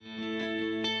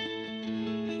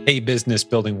Hey, business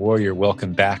building warrior,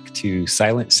 welcome back to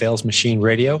Silent Sales Machine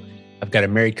Radio. I've got a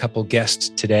married couple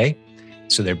guest today,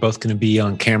 so they're both going to be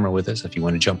on camera with us if you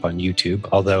want to jump on YouTube,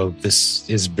 although this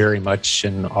is very much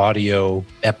an audio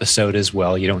episode as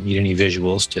well. You don't need any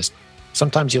visuals, just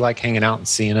sometimes you like hanging out and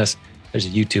seeing us. There's a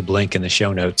YouTube link in the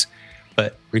show notes.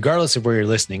 But regardless of where you're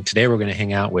listening, today we're going to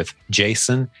hang out with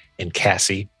Jason and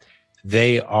Cassie.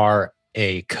 They are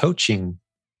a coaching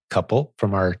couple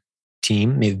from our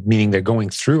team, meaning they're going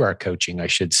through our coaching, I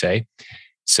should say.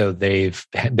 So they've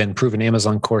been proven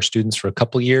Amazon core students for a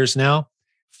couple years now,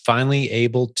 finally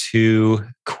able to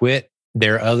quit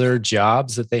their other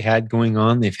jobs that they had going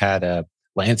on. They've had a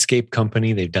landscape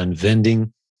company, they've done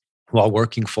vending while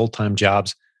working full-time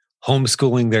jobs,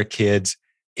 homeschooling their kids.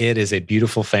 It is a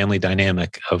beautiful family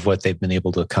dynamic of what they've been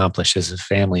able to accomplish as a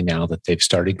family now that they've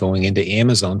started going into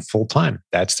Amazon full-time.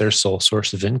 That's their sole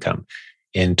source of income.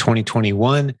 In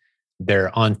 2021,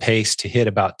 they're on pace to hit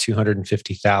about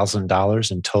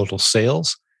 $250,000 in total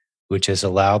sales, which has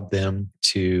allowed them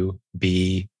to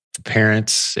be the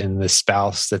parents and the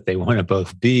spouse that they want to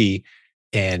both be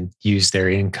and use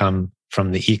their income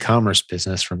from the e-commerce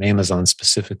business, from Amazon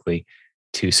specifically,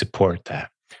 to support that.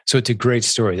 So it's a great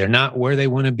story. They're not where they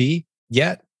want to be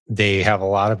yet. They have a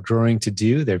lot of growing to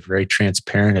do. They're very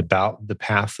transparent about the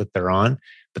path that they're on,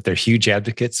 but they're huge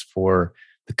advocates for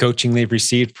the coaching they've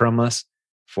received from us,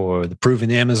 for the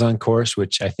Proven Amazon course,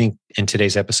 which I think in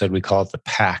today's episode, we call it the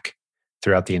PAC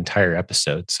throughout the entire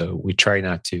episode. So we try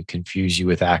not to confuse you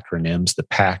with acronyms. The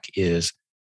PAC is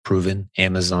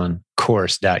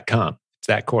provenamazoncourse.com. It's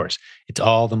that course. It's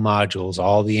all the modules,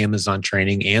 all the Amazon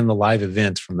training, and the live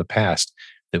events from the past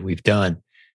that we've done.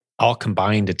 All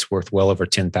combined, it's worth well over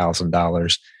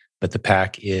 $10,000. But the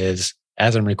PAC is,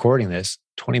 as I'm recording this,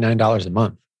 $29 a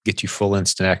month. Get you full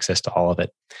instant access to all of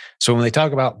it. So when they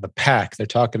talk about the PAC, they're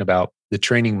talking about the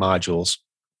training modules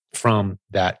from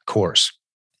that course.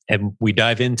 And we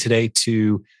dive in today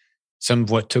to some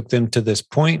of what took them to this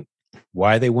point,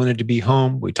 why they wanted to be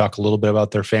home. We talk a little bit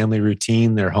about their family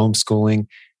routine, their homeschooling,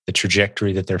 the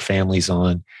trajectory that their family's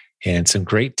on, and some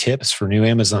great tips for new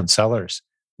Amazon sellers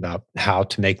about how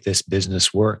to make this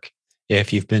business work.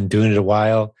 If you've been doing it a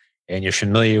while and you're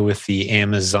familiar with the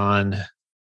Amazon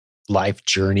life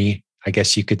journey, I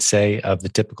guess you could say, of the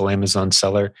typical Amazon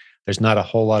seller, there's not a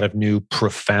whole lot of new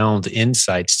profound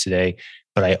insights today,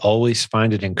 but I always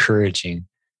find it encouraging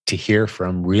to hear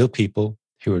from real people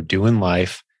who are doing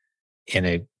life in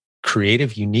a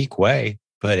creative, unique way.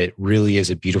 But it really is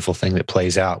a beautiful thing that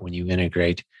plays out when you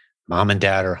integrate mom and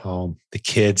dad are home, the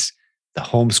kids, the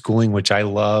homeschooling, which I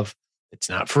love. It's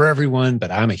not for everyone, but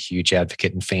I'm a huge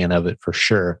advocate and fan of it for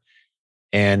sure.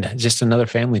 And just another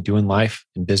family doing life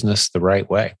and business the right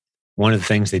way. One of the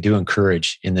things they do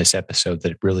encourage in this episode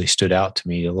that really stood out to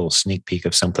me, a little sneak peek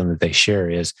of something that they share,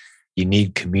 is you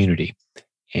need community.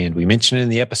 And we mentioned it in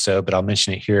the episode, but I'll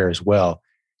mention it here as well.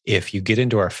 If you get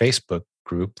into our Facebook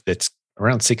group that's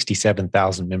around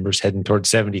 67,000 members, heading towards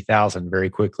 70,000 very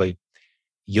quickly,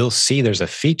 you'll see there's a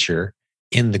feature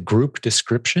in the group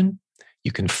description.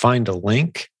 You can find a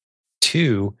link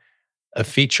to a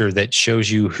feature that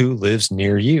shows you who lives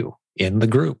near you in the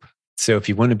group. So if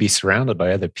you want to be surrounded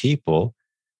by other people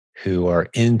who are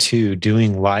into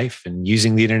doing life and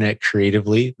using the internet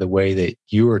creatively the way that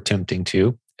you are attempting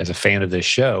to, as a fan of this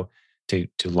show, to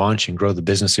launch and grow the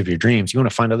business of your dreams, you want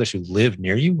to find others who live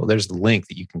near you? Well, there's the link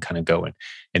that you can kind of go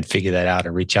and figure that out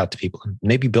and reach out to people and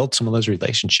maybe build some of those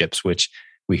relationships, which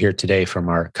we hear today from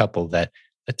our couple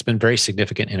that's been very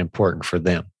significant and important for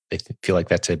them. They feel like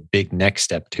that's a big next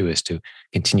step too, is to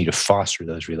continue to foster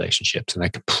those relationships. And I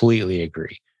completely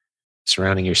agree.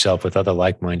 Surrounding yourself with other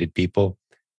like-minded people,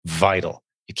 vital.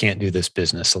 You can't do this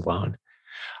business alone.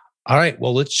 All right,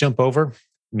 well, let's jump over,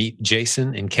 meet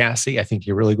Jason and Cassie. I think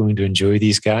you're really going to enjoy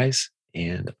these guys,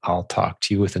 and I'll talk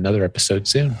to you with another episode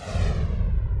soon.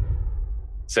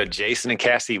 So Jason and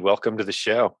Cassie, welcome to the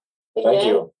show. Thank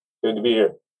you. Good to be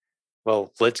here.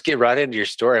 Well, let's get right into your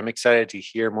story. I'm excited to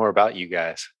hear more about you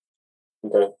guys.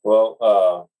 Okay.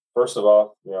 Well, first of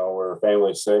all, we're a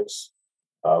family of six.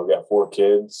 We got 4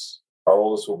 kids. Our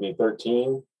oldest will be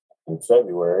 13 in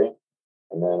February.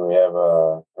 And then we have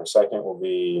our second will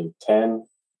be 10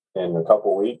 in a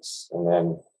couple weeks. And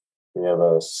then we have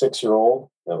a 6-year-old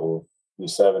that will be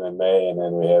 7 in May. And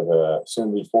then we have a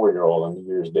soon-to-be 4-year-old on New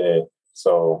Year's Day.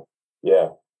 So, yeah.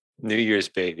 New Year's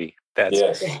baby. That's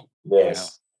yes.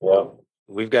 Yes. Yeah. Yep.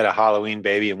 We've got a Halloween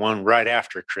baby and one right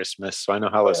after Christmas. So I know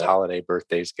how those holiday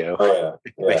birthdays go. Oh,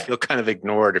 yeah. They feel kind of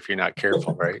ignored if you're not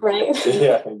careful, right? Right.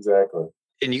 Yeah, exactly.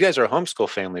 And you guys are a homeschool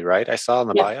family, right? I saw in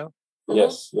the bio.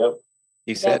 Yes. Yep.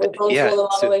 You said, we homeschooled them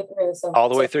all the way through. So all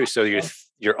the way through. So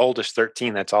your oldest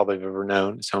 13, that's all they've ever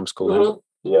known is homeschooling. Mm-hmm.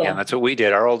 Yeah. And that's what we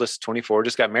did. Our oldest 24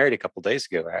 just got married a couple of days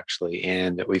ago, actually.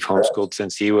 And we've homeschooled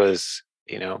since he was,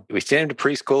 we sent him to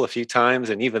preschool a few times.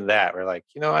 And even that, we're like,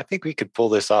 I think we could pull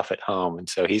this off at home. And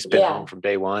so he's been home from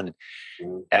day one,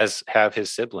 as have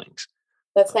his siblings.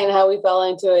 That's kind of how we fell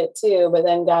into it too. But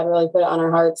then God really put it on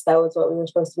our hearts. That was what we were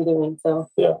supposed to be doing. So,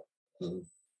 yeah.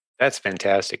 That's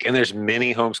fantastic. And there's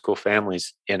many homeschool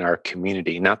families in our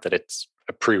community. Not that it's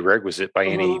a prerequisite by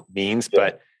any means,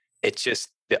 but it's just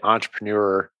the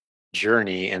entrepreneur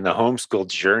journey and the homeschool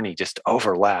journey just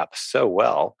overlap so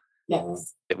well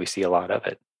that we see a lot of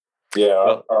it.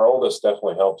 Yeah, our oldest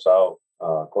definitely helps out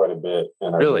quite a bit.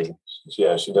 In our really? Business.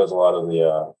 Yeah, she does a lot of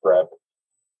the prep,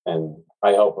 and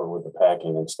I help her with the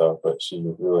packing and stuff, but she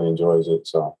really enjoys it.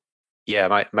 So.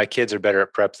 Yeah, my kids are better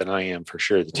at prep than I am, for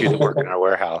sure. The two that work in our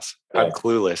warehouse. I'm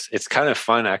clueless. It's kind of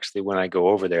fun, actually, when I go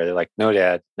over there. They're like, no,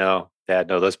 Dad, no,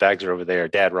 those bags are over there.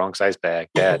 Dad, wrong size bag.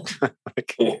 Dad,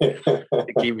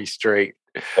 keep me straight.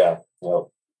 Yeah. Yep.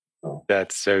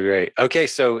 That's so great. Okay,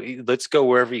 so let's go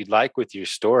wherever you'd like with your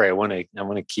story. I want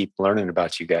to keep learning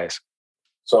about you guys.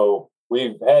 So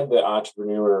we've had the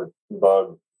entrepreneur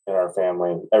bug in our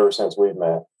family ever since we've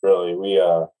met. Really, we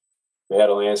had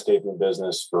a landscaping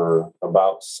business for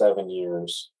about 7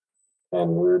 years,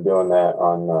 and we were doing that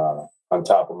on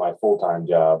top of my full-time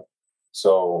job.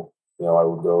 So, I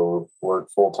would go work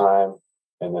full-time,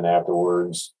 and then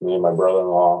afterwards, me and my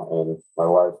brother-in-law and my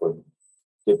wife would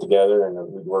get together and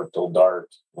we'd work till dark.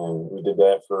 And we did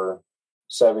that for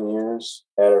 7 years,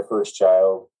 had our first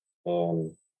child,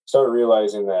 and started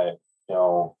realizing that,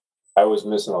 I was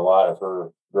missing a lot of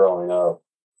her growing up.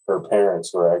 Her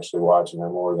parents were actually watching her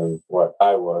more than what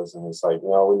I was. And it's like,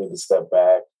 we need to step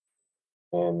back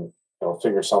and,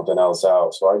 figure something else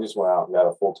out. So I just went out and got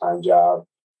a full-time job,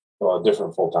 a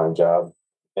different full-time job.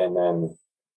 And then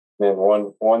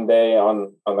one day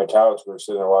on the couch, we were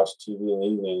sitting there watching TV in the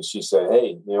evening, and she said,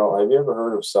 "Hey, have you ever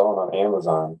heard of selling on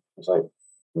Amazon?" I was like,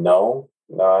 no,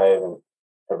 I haven't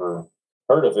ever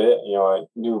heard of it. I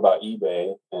knew about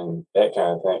eBay and that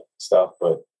kind of stuff,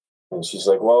 and she's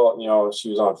like, well, she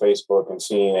was on Facebook and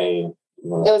seeing it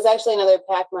was actually another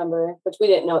PAC member, which we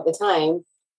didn't know at the time,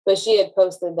 but she had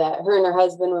posted that her and her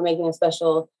husband were making a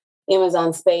special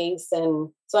Amazon space. And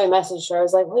so I messaged her. I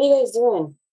was like, what are you guys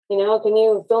doing? Can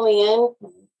you fill me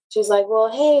in? She's like,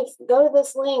 well, hey, go to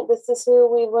this link. This is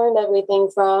who we learned everything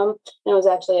from. And it was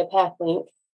actually a PAC link.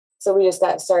 So we just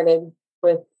got started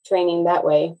with training that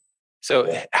way.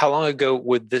 So how long ago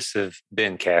would this have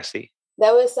been, Cassie?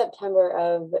 That was September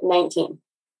of 19.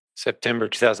 September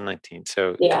 2019.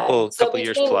 So yeah. couple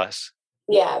years plus.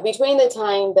 Yeah. Between the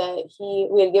time that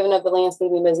we had given up the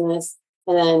landscaping business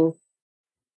and then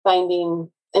finding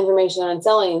information on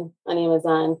selling on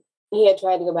Amazon, he had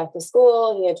tried to go back to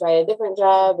school. He had tried a different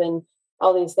job, and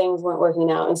all these things weren't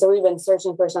working out. And so we've been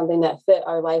searching for something that fit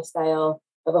our lifestyle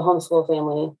of a homeschool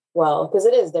family well, because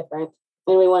it is different.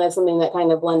 And we wanted something that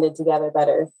kind of blended together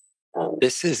better.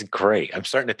 This is great. I'm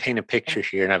starting to paint a picture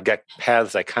here, and I've got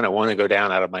paths I kind of want to go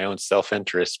down out of my own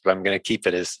self-interest, but I'm going to keep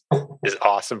it as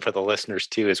awesome for the listeners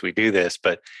too as we do this.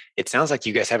 But it sounds like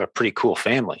you guys have a pretty cool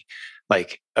family.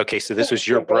 Like, okay, so this was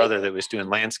your brother that was doing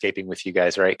landscaping with you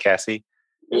guys, right, Cassie?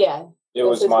 Yeah. It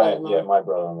was my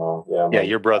brother-in-law. Yeah,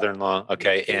 your brother-in-law.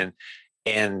 Okay.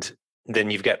 And then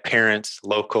you've got parents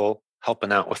local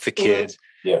helping out with the kids.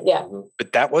 Mm-hmm. Yeah.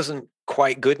 But that wasn't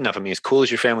quite good enough. I mean, as cool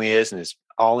as your family is and as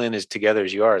all in as together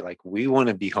as you are, like, we want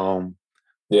to be home.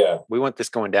 Yeah. We want this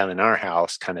going down in our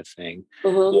house kind of thing.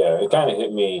 Mm-hmm. Yeah. It kind of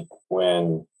hit me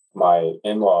when my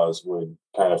in-laws would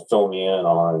kind of fill me in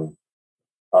on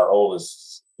our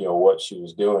oldest, what she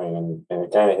was doing. And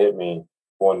it kind of hit me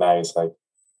one night. It's like,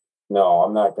 no,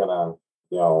 I'm not going to,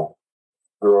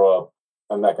 grow up.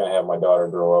 I'm not going to have my daughter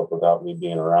grow up without me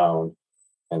being around.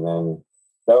 And then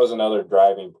that was another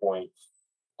driving point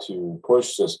to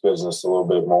push this business a little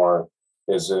bit more,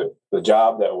 is the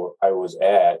job that I was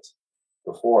at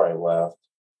before I left.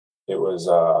 It was,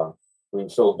 we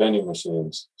filled vending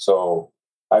machines. So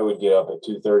I would get up at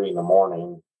 2:30 in the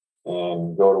morning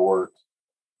and go to work.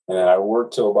 And then I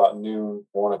worked till about noon,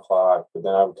 1 o'clock, but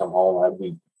then I would come home. I'd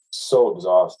be so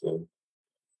exhausted.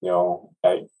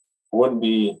 I wouldn't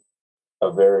be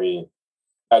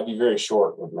I'd be very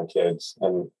short with my kids.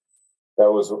 And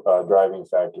that was a driving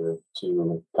factor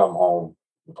to come home,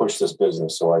 push this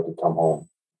business so I could come home.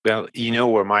 Well,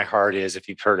 where my heart is, if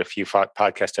you've heard a few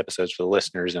podcast episodes for the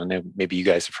listeners, I know maybe you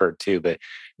guys have heard too, but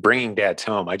bringing dads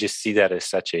home, I just see that as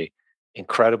such a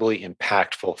incredibly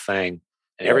impactful thing.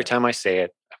 And every time I say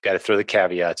it, I've got to throw the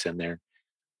caveats in there.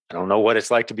 I don't know what it's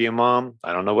like to be a mom.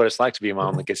 I don't know what it's like to be a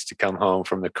mom that gets to come home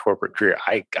from the corporate career.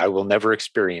 I will never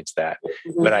experience that.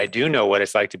 But I do know what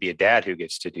it's like to be a dad who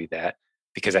gets to do that,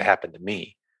 because it happened to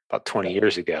me about 20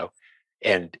 years ago.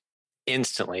 And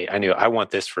instantly I knew I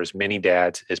want this for as many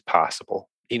dads as possible.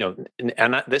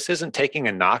 This isn't taking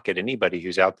a knock at anybody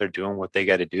who's out there doing what they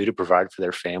got to do to provide for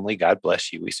their family. God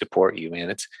bless you. We support you,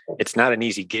 man. It's not an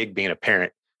easy gig being a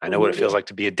parent. I know what it feels like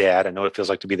to be a dad. I know what it feels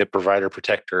like to be the provider,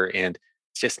 protector, and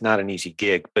it's just not an easy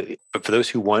gig. But for those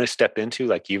who want to step into,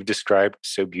 like you've described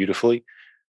so beautifully,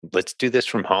 let's do this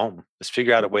from home. Let's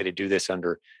figure out a way to do this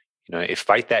under,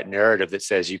 fight that narrative that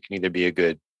says you can either be a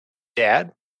good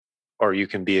dad or you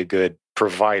can be a good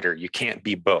provider. You can't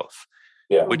be both.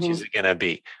 Yeah. Which is it going to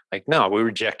be? Like, no, we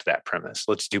reject that premise.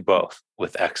 Let's do both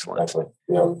with excellence. Exactly.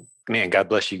 Yeah. Man, God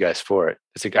bless you guys for it.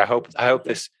 I hope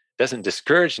this doesn't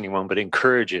discourage anyone, but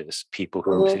encourages people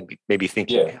who are maybe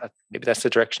thinking, maybe that's the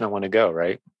direction I want to go,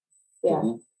 right? Yeah.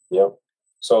 Mm-hmm. Yep.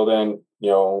 So then,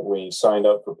 we signed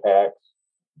up for PAC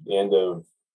the end of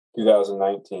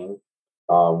 2019.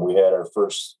 We had our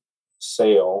first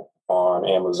sale on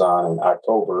Amazon in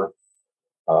October,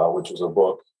 which was a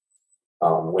book.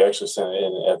 We actually sent it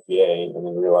in to FBA and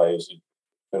then realized,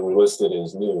 and we listed it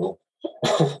as new.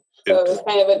 So it was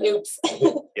kind of an oops.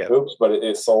 Oops, but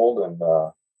it sold,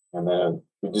 and then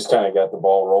we just kind of got the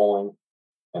ball rolling.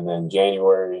 And then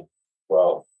January,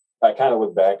 well, I kind of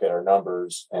look back at our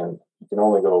numbers, and you can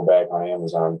only go back on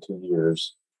Amazon 2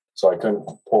 years. So I couldn't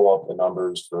pull up the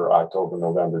numbers for October,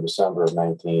 November, December of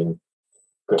 19.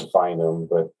 Couldn't find them.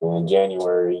 But in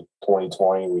January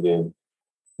 2020, we did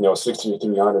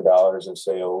 $6,300 in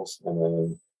sales, and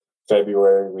then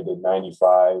February we did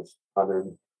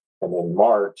 $9,500, and then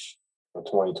March of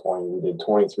 2020 we did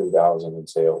 $23,000 in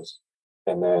sales,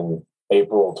 and then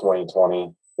April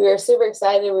 2020 we were super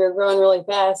excited. We were growing really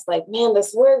fast. Like, man,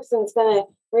 this works, and we're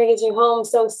gonna get you home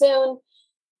so soon.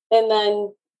 And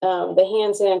then the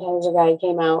hand sanitizer guide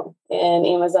came out, and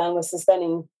Amazon was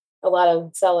suspending a lot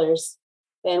of sellers,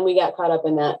 and we got caught up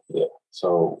in that. Yeah.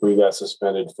 So we got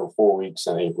suspended for 4 weeks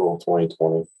in April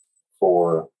 2020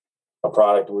 for a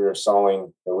product we were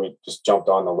selling that we just jumped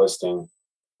on the listing.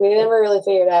 We never really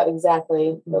figured out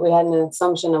exactly, but we had an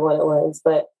assumption of what it was.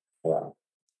 But that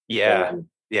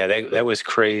was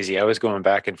crazy. I was going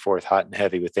back and forth hot and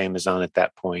heavy with Amazon at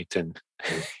that point, and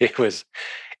it was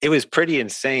pretty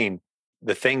insane.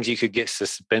 The things you could get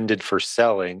suspended for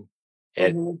selling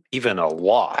at even a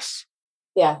loss.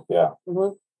 Yeah.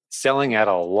 Mm-hmm. Selling at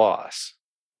a loss,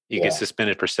 you get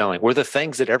suspended for selling, were the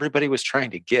things that everybody was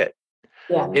trying to get.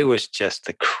 Yeah. It was just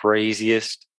the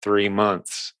craziest 3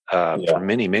 months for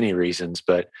many, many reasons.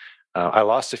 But I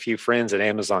lost a few friends at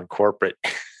Amazon corporate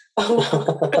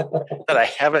that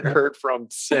I haven't heard from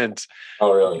since.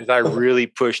 Oh, really? Because I really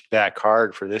pushed back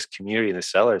hard for this community and the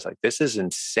sellers. Like, this is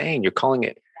insane. You're calling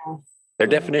it. Their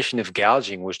definition of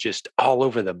gouging was just all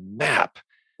over the map.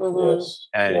 Yes.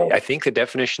 And I think the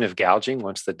definition of gouging,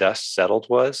 once the dust settled,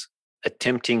 was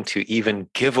attempting to even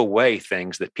give away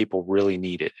things that people really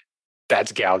needed.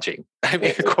 That's gouging. I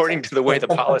mean, according to the way the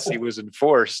policy was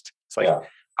enforced, it's like, all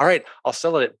right, I'll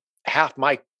sell it at half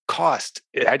my cost.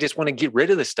 I just want to get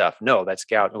rid of the stuff. No, that's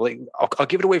gouging. Like, I'll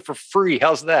give it away for free.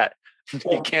 How's that?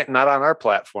 You can't, not on our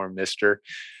platform, mister.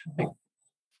 Like,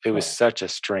 it was such a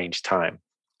strange time.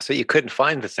 So you couldn't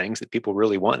find the things that people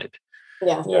really wanted.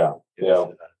 Yeah.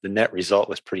 The net result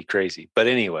was pretty crazy. But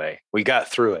anyway, we got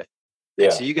through it. Yeah.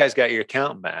 So you guys got your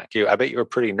account back. I bet you were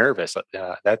pretty nervous.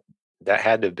 That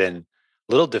had to have been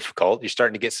a little difficult. You're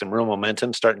starting to get some real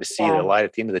momentum, starting to see the light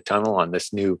at the end of the tunnel on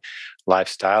this new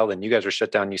lifestyle. And you guys were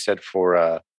shut down, you said,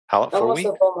 for how long? 4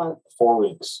 weeks? 4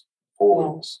 weeks.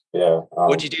 4 weeks. Yeah.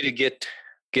 What'd you do to get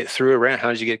through around? How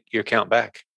did you get your account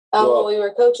back? We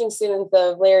were coaching students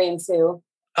of Larry and Sue.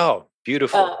 Oh,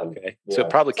 beautiful. Okay. So it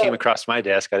probably came across my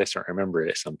desk. I just don't remember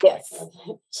it at some point. Yes.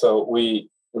 So we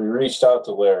reached out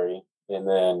to Larry, and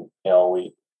then,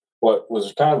 what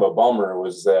was kind of a bummer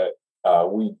was that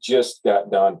we just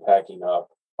got done packing up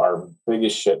our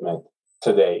biggest shipment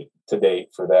to date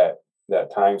for that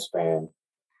time span,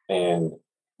 and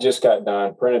just got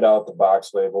done, printed out the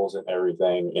box labels and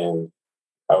everything. And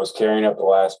I was carrying up the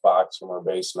last box from our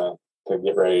basement to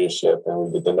get ready to ship, and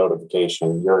we get the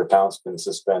notification, your account's been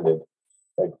suspended.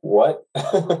 Like, what?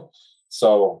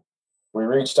 So we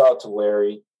reached out to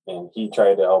Larry, and he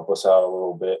tried to help us out a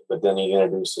little bit, but then he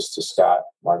introduced us to Scott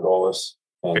Margolis.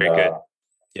 And very good.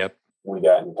 Yep. We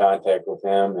got in contact with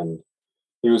him, and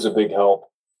he was a big help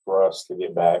for us to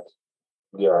get our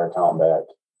account back.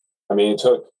 I mean, it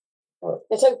took 3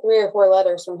 or 4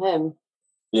 letters from him.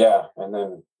 Yeah. And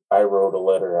then I wrote a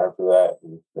letter after that,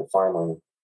 and it finally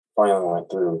finally went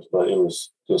through. But it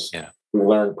was just, we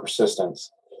learned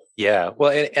persistence. Yeah.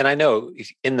 Well, and I know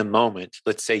in the moment,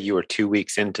 let's say you were 2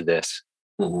 weeks into this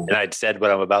and I'd said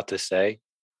what I'm about to say,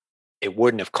 it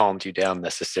wouldn't have calmed you down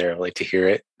necessarily to hear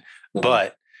it.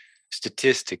 But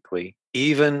statistically,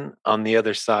 even on the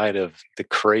other side of the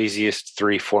craziest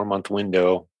 3-4 month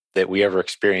window that we ever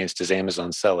experienced as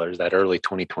Amazon sellers, that early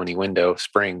 2020 window,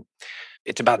 spring,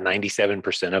 it's about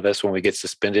 97% of us when we get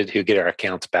suspended who get our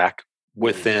accounts back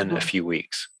within a few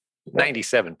weeks.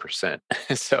 97%.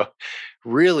 So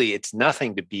really, it's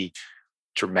nothing to be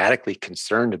dramatically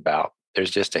concerned about. There's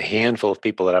just a handful of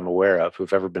people that I'm aware of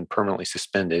who've ever been permanently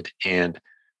suspended. And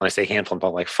when I say handful, I'm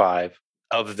talking like 5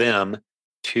 of them.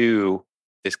 2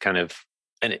 is kind of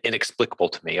inexplicable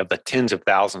to me. Of the tens of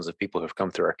thousands of people who have come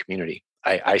through our community,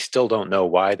 I still don't know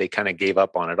why they kind of gave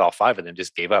up on it. All 5 of them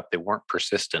just gave up. They weren't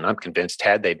persistent. I'm convinced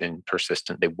had they been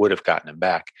persistent, they would have gotten them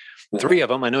back. 3 of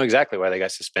them, I know exactly why they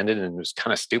got suspended, and it was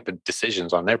kind of stupid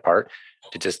decisions on their part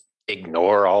to just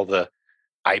ignore all the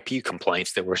IP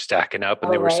complaints that were stacking up,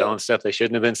 and they were selling stuff they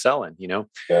shouldn't have been selling,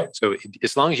 So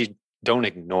as long as you don't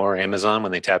ignore Amazon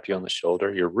when they tap you on the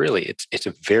shoulder, you're really, it's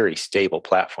a very stable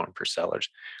platform for sellers.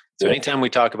 So anytime we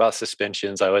talk about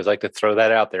suspensions, I always like to throw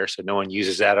that out there so no one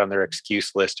uses that on their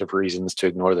excuse list of reasons to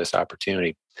ignore this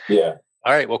opportunity. Yeah.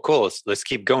 All right. Well, cool. Let's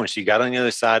keep going. So you got on the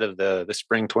other side of the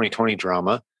spring 2020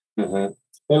 drama. It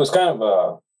was kind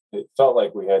of it felt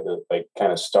like we had to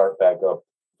kind of start back up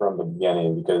from the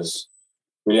beginning because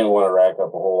we didn't want to rack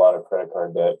up a whole lot of credit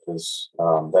card debt because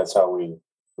that's how we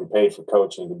paid for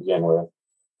coaching to begin with.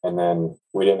 And then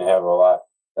we didn't have a lot.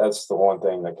 That's the one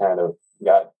thing that kind of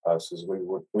got us is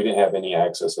we didn't have any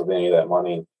access of any of that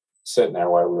money sitting there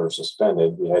while we were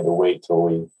suspended. We had to wait till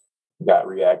we got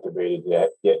reactivated to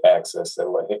get access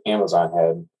to what Amazon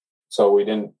had. So we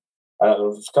didn't, I don't know,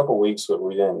 it was a couple of weeks, but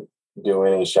we didn't do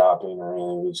any shopping or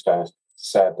anything. We just kind of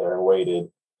sat there and waited.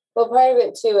 Well, part of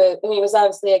it too, it was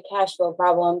obviously a cash flow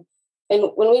problem.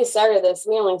 And when we started this,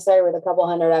 we only started with a couple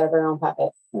hundred out of our own pocket.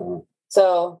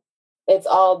 So it's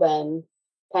all been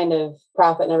kind of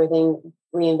profit and everything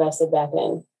reinvested back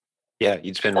in. Yeah,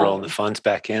 you'd been rolling the funds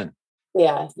back in.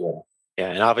 Yeah.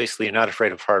 And obviously you're not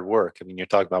afraid of hard work. I mean, you're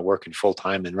talking about working full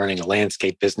time and running a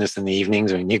landscape business in the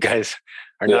evenings. I mean, you guys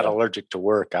are not allergic to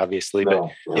work, obviously, but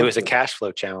it was a cash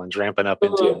flow challenge ramping up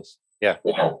into this. Yeah.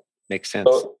 Makes sense.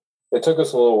 So it took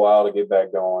us a little while to get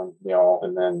back going,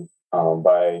 and then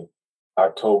by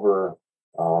October,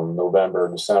 November,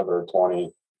 December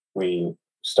 20, we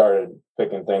started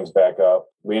picking things back up.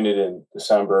 We ended in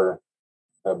December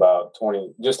about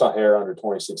just a hair under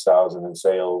 26,000 in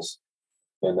sales.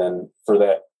 And then for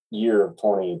that year of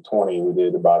 2020, we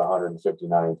did about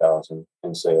 159,000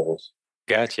 in sales.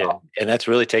 Gotcha. And that's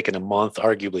really taken a month,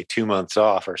 arguably 2 months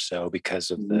off or so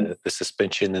because of the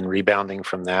suspension and rebounding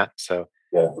from that. So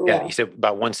yeah, you said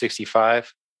about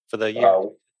 165 for the year?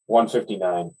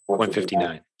 159.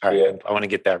 159. All right. I want to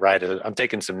get that right. I'm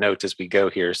taking some notes as we go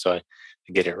here so I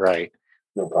get it right.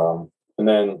 No problem. And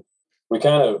then we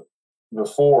kind of,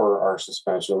 before our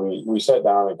suspension, we sat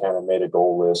down and kind of made a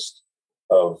goal list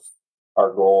of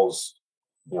our goals,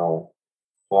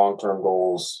 long-term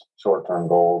goals, short-term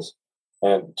goals.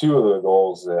 And 2 of the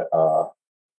goals that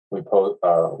we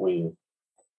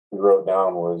wrote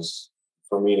down was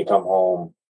for me to come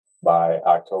home by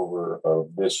October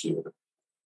of this year.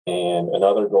 And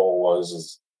another goal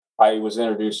was I was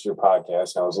introduced to your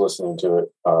podcast and I was listening to it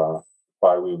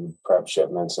while we would prep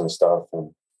shipments and stuff.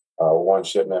 And one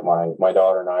shipment, my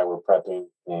daughter and I were prepping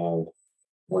and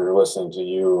we were listening to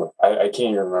you. I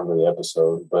can't even remember the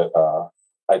episode, but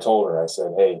I told her, I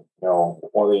said, hey,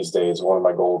 one of these days, one of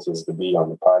my goals is to be on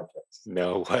the podcast.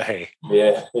 No way.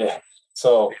 Yeah.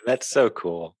 So that's so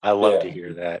cool. I love to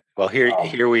hear that. Well,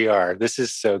 here we are. This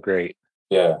is so great.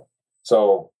 Yeah.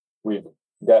 So we've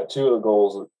got 2 of the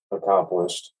goals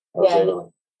accomplished. I was able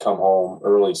to come home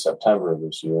early September of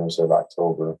this year instead of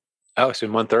October. Oh, so a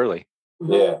month early.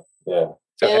 Yeah.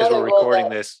 So as we're recording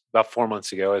this, about 4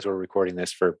 months ago, as we're recording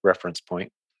this for reference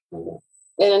point. And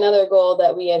another goal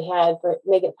that we had for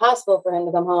make it possible for him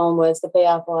to come home was to pay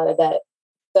off a lot of debt.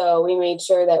 So we made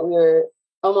sure that we were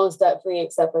almost debt free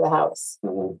except for the house.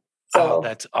 So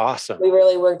that's awesome. We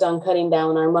really worked on cutting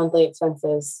down our monthly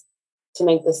expenses to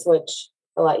make the switch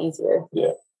a lot easier.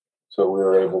 Yeah. So we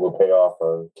were able to pay off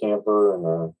our camper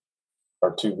and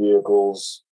our 2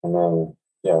 vehicles. And then,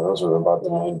 those were about the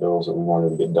main bills that we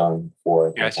wanted to get done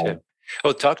before. Gotcha.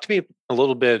 Well, talk to me a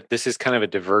little bit. This is kind of a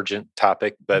divergent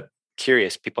topic, but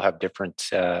curious. People have different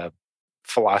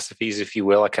philosophies, if you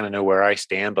will. I kind of know where I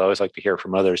stand, but I always like to hear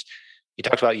from others. You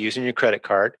talked about using your credit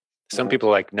card. Some people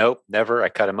are like, nope, never. I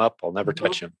cut them up. I'll never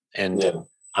touch them. And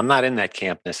I'm not in that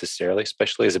camp necessarily,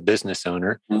 especially as a business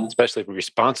owner, especially if you're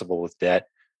responsible with debt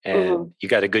and you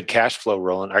got a good cash flow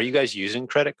rolling. Are you guys using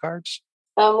credit cards?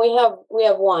 We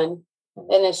have one,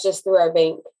 and it's just through our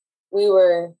bank. We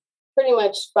were pretty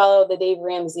much follow the Dave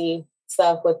Ramsey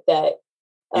stuff with debt.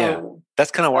 Yeah,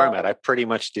 that's kind of where I'm at. I pretty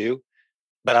much do,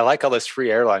 but I like all those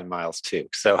free airline miles too.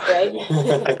 So right?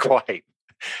 not quite.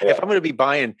 Yeah. If I'm going to be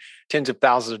buying tens of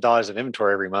thousands of dollars of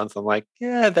inventory every month, I'm like,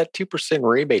 yeah, that 2%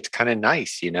 rebate's kind of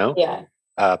nice, Yeah.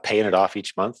 Paying it off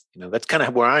each month. That's kind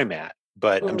of where I'm at.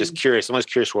 But I'm just curious. I'm just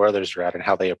curious where others are at and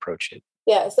how they approach it.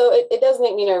 Yeah. So it does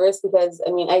make me nervous because,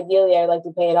 ideally, I'd like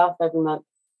to pay it off every month,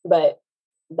 but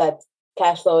that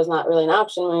cash flow is not really an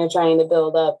option when you're trying to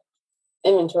build up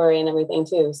inventory and everything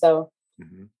too. So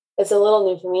it's a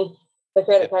little new for me. The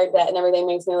credit card debt and everything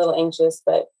makes me a little anxious,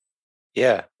 but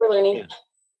we're learning. Yeah.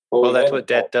 Well, that's what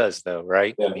debt does, though,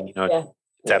 right? Yeah. It's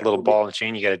that little ball and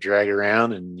chain you got to drag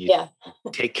around, and you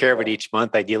take care of it each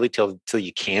month, ideally till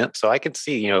you can't. So I can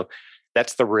see,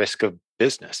 that's the risk of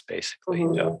business, basically.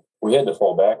 We had to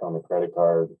fall back on the credit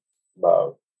card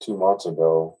about 2 months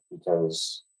ago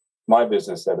because my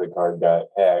business debit card got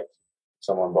hacked.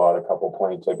 Someone bought a couple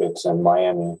plane tickets in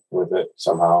Miami with it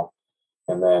somehow,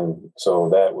 and then so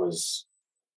it was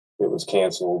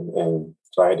canceled, and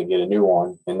so I had to get a new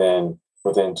one, and then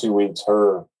within 2 weeks,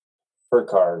 her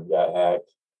card got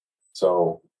hacked.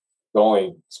 So the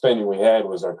only spending we had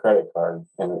was our credit card.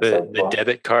 And the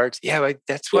debit cards. Yeah,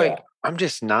 that's why I'm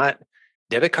just not.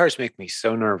 Debit cards make me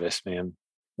so nervous, man.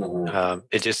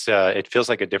 It just it feels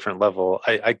like a different level.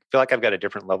 I feel like I've got a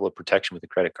different level of protection with the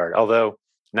credit card. Although,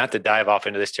 not to dive off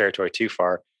into this territory too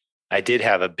far, I did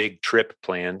have a big trip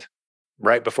planned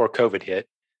right before COVID hit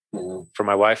for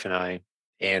my wife and I.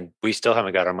 And we still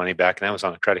haven't got our money back. And that was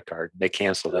on a credit card. They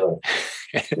canceled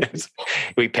it.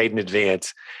 We paid in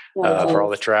advance for all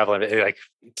the travel.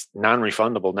 It's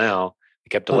non-refundable now. They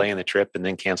kept delaying the trip and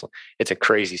then canceled. It's a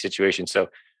crazy situation. So,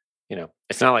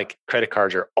 it's not like credit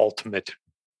cards are ultimate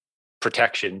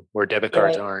protection where debit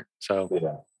cards aren't. So,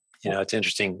 it's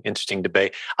interesting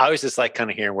debate. I always just like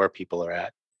kind of hearing where people are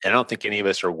at. And I don't think any of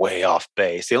us are way off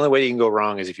base. The only way you can go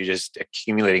wrong is if you're just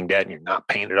accumulating debt and you're not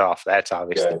paying it off. That's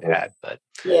obviously bad. But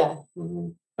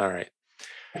all right.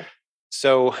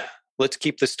 So let's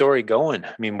keep the story going.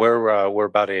 I mean, we're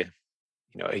about a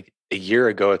year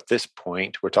ago at this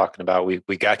point. We're talking about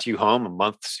we got you home a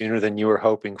month sooner than you were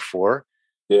hoping for.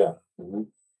 Yeah.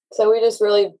 So we just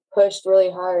really pushed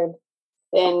really hard.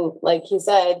 And like he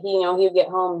said, he would get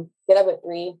up at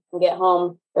 3 and get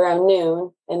home around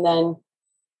noon, and then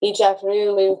each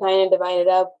afternoon, we would kind of divide it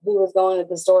up who was going to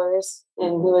the stores and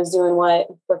who was doing what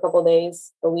for a couple of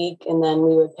days a week. And then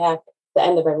we would pack the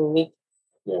end of every week.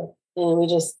 Yeah. And we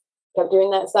just kept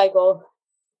doing that cycle.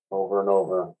 Over and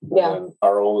over. Yeah. And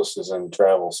our oldest is in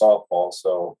travel softball.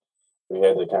 So we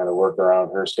had to kind of work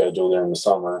around her schedule during the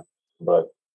summer. But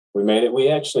we made it.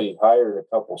 We actually hired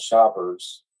a couple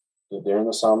shoppers during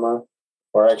the summer,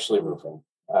 or actually roofing.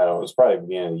 I don't know, it was probably the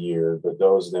beginning of the year, but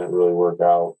those didn't really work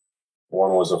out.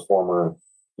 One was a former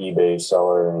eBay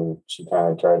seller, and she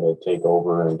kind of tried to take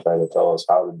over and try to tell us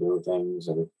how to do things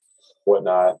and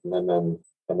whatnot. And then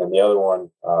the other one,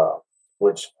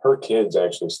 which her kids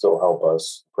actually still help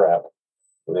us prep.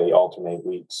 They alternate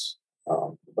weeks,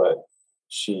 but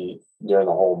she, during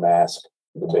the whole mask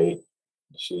debate,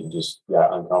 she just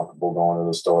got uncomfortable going to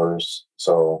the stores,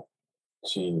 so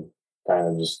she kind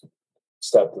of just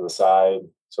stepped to the side.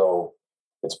 So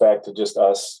it's back to just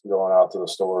us going out to the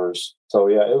stores. So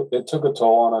it took a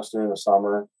toll on us during the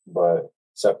summer, but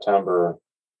September,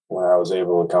 when I was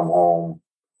able to come home,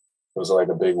 it was like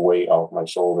a big weight off my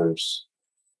shoulders.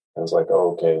 I was like,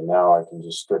 oh, okay, now I can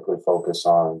just strictly focus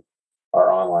on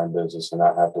our online business and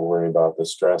not have to worry about the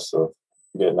stress of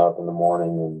getting up in the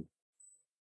morning and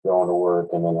going to work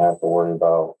and then have to worry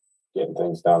about getting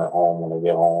things done at home when I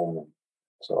get home. And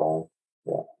so,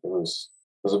 it was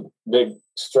a big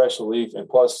stress relief. And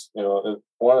plus,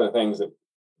 one of the things that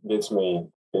gets me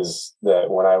is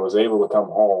that when I was able to come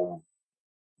home,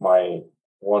 my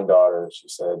one daughter, she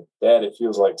said, "Dad, it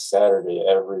feels like Saturday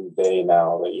every day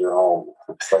now that you're home."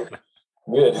 It's like,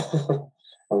 good.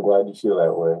 I'm glad you feel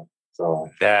that way. So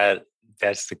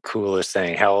that's the coolest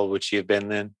thing. How old would she have been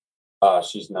then?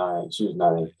 She's 9. She was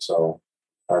 9. So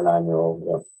our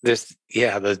 9-year-old.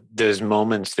 Yeah. Those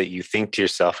moments that you think to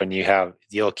yourself, and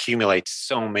you'll accumulate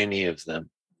so many of them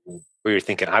where you're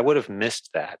thinking, I would have missed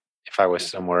that if I was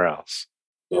somewhere else.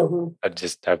 Yeah.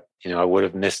 I would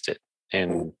have missed it.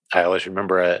 And I always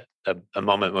remember a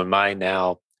moment when my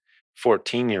now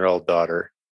 14-year-old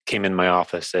daughter came in my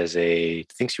office I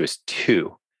think she was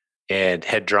 2, and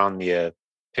had drawn me a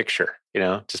picture,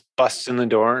 just busts in the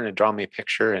door and draw me a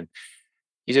picture. And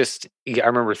I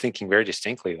remember thinking very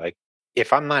distinctly, like,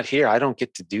 if I'm not here, I don't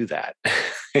get to do that.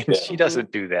 And she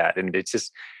doesn't do that. And it's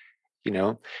just,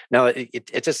 now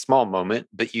it's a small moment,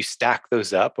 but you stack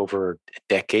those up over a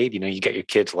decade. You got your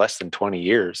kids less than 20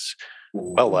 years,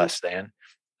 well less than.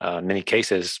 In many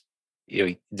cases,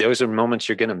 those are moments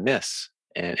you're going to miss.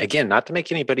 And again, not to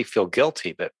make anybody feel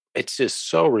guilty, but it's just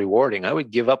so rewarding. I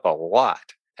would give up a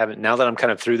lot. Now that I'm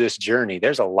kind of through this journey,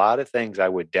 there's a lot of things I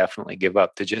would definitely give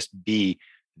up to just be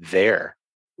there,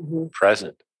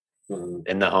 present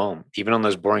in the home. Even on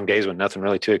those boring days when nothing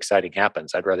really too exciting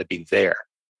happens, I'd rather be there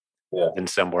than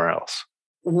somewhere else.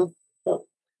 Yeah,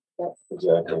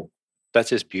 exactly. That's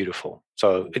just beautiful.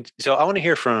 So I want to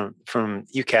hear from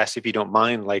you, Cass, if you don't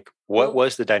mind, like, what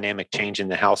was the dynamic change in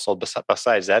the household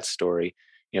besides that story,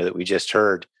 that we just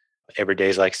heard? Every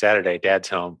day's like Saturday, Dad's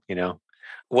home,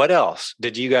 What else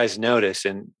did you guys notice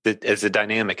as the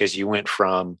dynamic as you went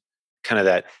from kind of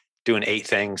that doing 8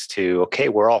 things to, okay,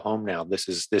 we're all home now. This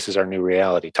is our new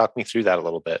reality. Talk me through that a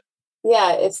little bit.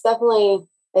 Yeah, it's definitely,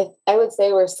 I would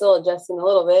say we're still adjusting a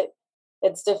little bit.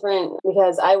 It's different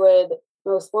because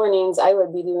most mornings I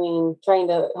would be trying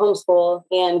to homeschool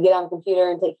and get on the computer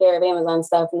and take care of Amazon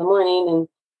stuff in the morning and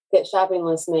get shopping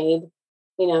lists made,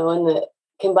 and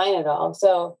combine it all.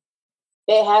 So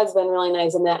it has been really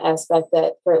nice in that aspect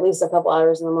that for at least a couple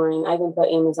hours in the morning, I can put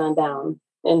Amazon down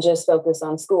and just focus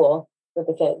on school with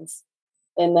the kids.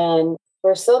 And then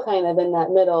we're still kind of in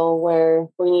that middle where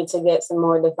we need to get some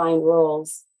more defined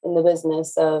roles in the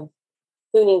business of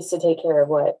who needs to take care of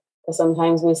what. Because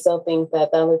sometimes we still think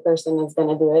that the other person is going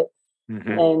to do it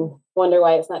and wonder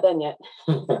why it's not done yet.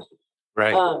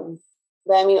 Right.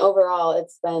 But I mean, overall,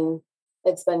 it's been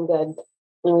good.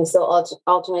 And we still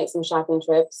alternate some shopping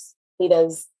trips. He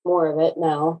does more of it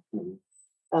now.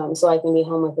 So I can be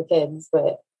home with the kids,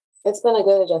 but it's been a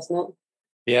good adjustment.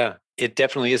 Yeah, it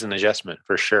definitely is an adjustment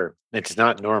for sure. It's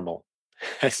not normal.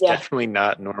 It's definitely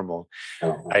not normal.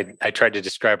 I tried to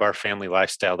describe our family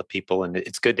lifestyle to people, and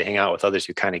it's good to hang out with others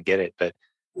who kind of get it. But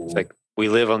it's like we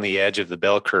live on the edge of the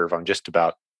bell curve on just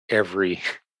about every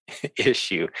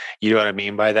issue. You know what I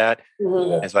mean by that?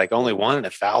 It's like only 1 in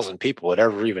 1,000 people would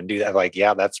ever even do that. Like,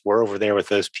 yeah, we're over there with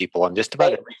those people on just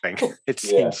about everything. It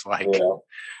seems like,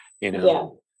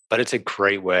 but it's a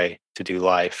great way to do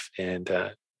life and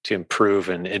to improve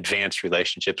and advance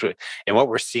relationships. And what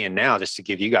we're seeing now, just to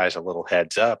give you guys a little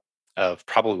heads up of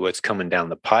probably what's coming down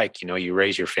the pike, you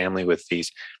raise your family with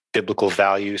these biblical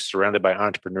values surrounded by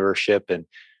entrepreneurship, and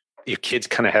your kids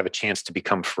kind of have a chance to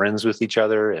become friends with each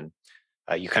other. And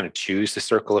you kind of choose the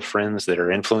circle of friends that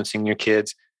are influencing your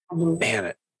kids.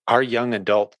 Man, our young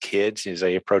adult kids, as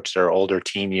they approach their older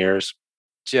teen years,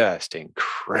 just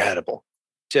incredible.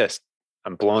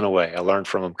 I'm blown away. I learn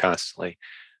from them constantly.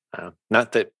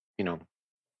 Not that,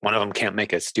 one of them can't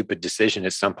make a stupid decision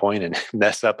at some point and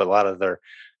mess up a lot of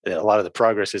the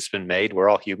progress that's been made. We're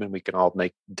all human. We can all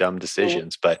make dumb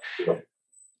decisions, but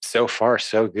so far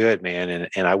so good, man.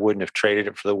 And I wouldn't have traded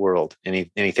it for the world.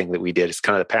 Anything that we did. It's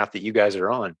kind of the path that you guys are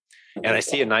on. And I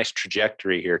see a nice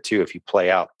trajectory here too. If you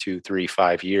play out 2, 3,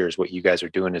 5 years, what you guys are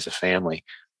doing as a family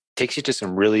takes you to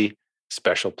some really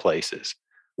special places.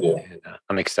 Yeah. And,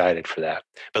 I'm excited for that.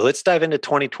 But let's dive into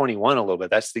 2021 a little bit.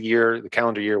 That's the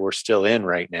calendar year we're still in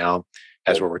right now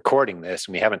as we're recording this.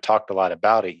 And we haven't talked a lot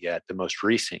about it yet, the most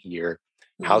recent year.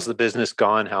 How's the business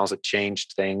gone? How's it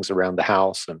changed things around the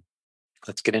house? And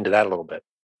let's get into that a little bit.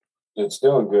 It's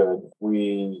doing good.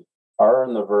 We are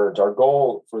on the verge. Our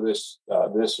goal for this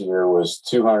year was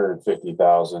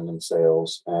 250,000 in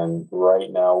sales. And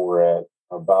right now we're at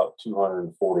about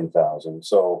 240,000.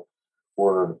 So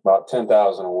we're about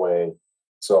 10,000 away.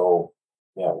 So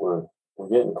yeah, we're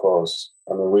getting close.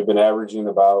 I mean, we've been averaging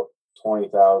about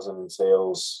 20,000 in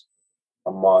sales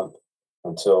a month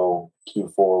until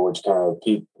Q4, which kind of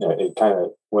peaked. It kind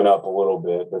of went up a little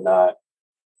bit, but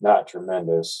not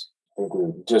tremendous. I think we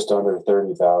were just under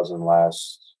 30,000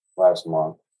 last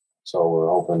month. So we're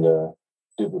hoping to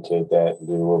duplicate that and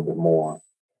do a little bit more.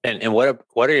 And what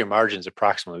are your margins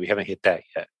approximately? We haven't hit that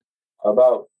yet.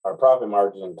 About our profit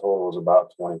margin in total is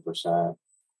about 20%.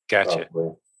 Gotcha.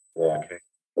 Roughly. Yeah. Okay.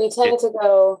 We tend to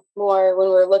go more when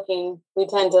we're looking. We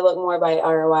tend to look more by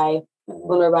ROI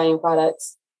when we're buying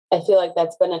products. I feel like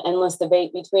that's been an endless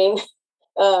debate between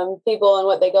people and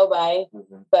what they go by,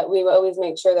 but we always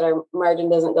make sure that our margin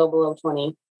doesn't go below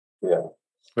 20. Yeah.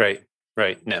 Right.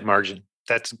 Net margin.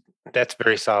 That's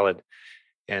very solid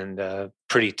and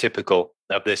pretty typical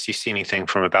of this. You see anything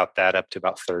from about that up to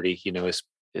about 30,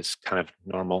 is kind of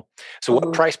normal. So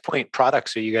what price point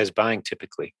products are you guys buying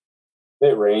typically?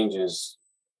 It ranges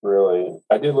really.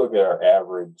 I did look at our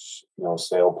average,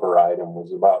 sale per item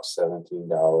was about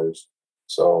 $17.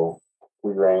 So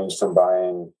we ranged from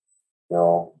buying,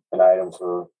 an item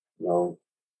for,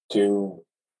 $2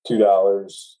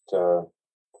 to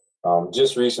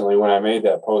just recently when I made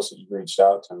that post that you reached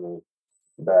out to me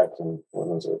back in, when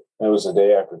was it? It was the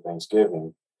day after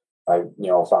Thanksgiving. I,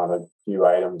 found a few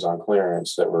items on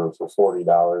clearance that were for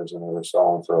 $40 and they were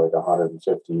selling for like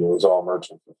 150. It was all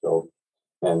merchant fulfilled.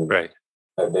 And Right.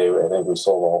 that day, I think we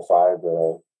sold all 5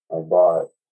 that I bought.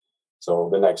 So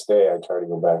the next day I tried to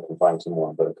go back and find some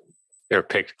more, but They're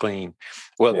picked clean.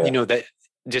 Well, yeah. that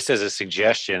just as a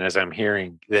suggestion, as I'm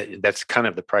hearing, that's kind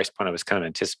of the price point I was kind of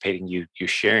anticipating you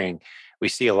sharing. We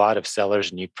see a lot of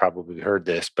sellers, and you've probably heard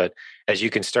this, but as you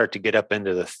can start to get up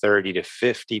into the $30 to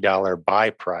 $50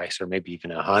 buy price, or maybe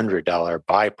even $100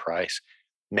 buy price,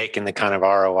 making the kind of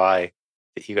ROI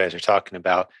that you guys are talking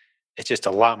about, it's just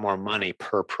a lot more money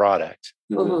per product.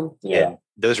 Mm-hmm. Yeah. And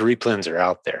those replens are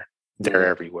out there; they're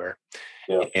everywhere.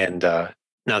 Yeah. And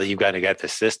now that you've got the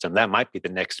system, that might be the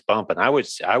next bump. And I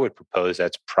would propose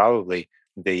that's probably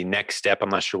the next step. I'm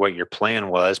not sure what your plan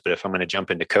was, but if I'm going to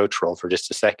jump into coach role for just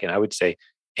a second, I would say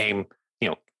aim,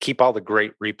 keep all the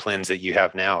great replens that you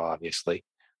have now, obviously,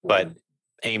 but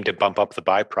aim to bump up the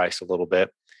buy price a little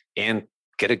bit and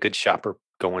get a good shopper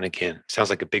going again.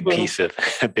 Sounds like a big piece of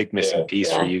a big missing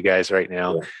piece for you guys right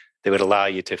now. Yeah. That would allow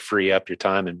you to free up your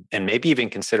time and maybe even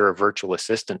consider a virtual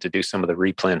assistant to do some of the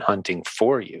replen hunting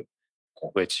for you,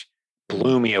 which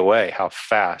blew me away how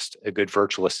fast a good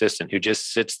virtual assistant who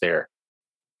just sits there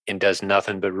and does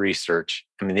nothing but research.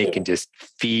 I mean, they can just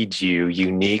feed you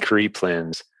unique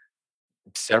replens,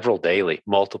 several daily,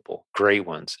 multiple great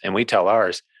ones. And we tell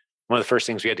ours, one of the first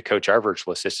things we had to coach our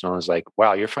virtual assistant on is like,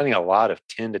 wow, you're finding a lot of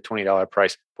 $10 to $20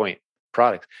 price point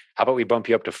products. How about we bump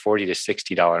you up to $40 to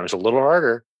 $60? It was a little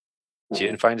harder. She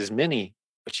didn't find as many,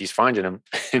 but she's finding them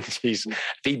and she's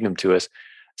feeding them to us.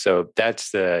 So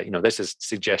that's this is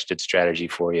suggested strategy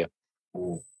for you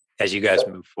as you guys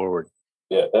move forward.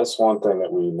 Yeah, that's one thing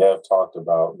that we have talked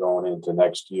about going into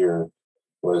next year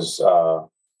was, one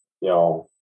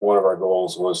of our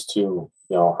goals was to,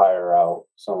 hire out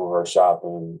some of our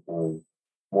shopping and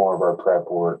more of our prep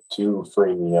work to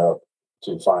free me up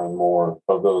to find more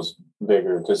of those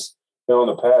bigger, because, in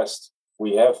the past,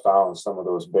 we have found some of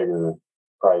those bigger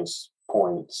price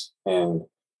points and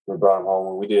we brought them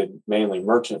home. We did mainly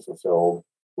merchant fulfilled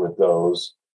with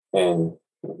those, and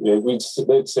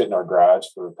they'd sit in our garage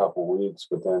for a couple of weeks.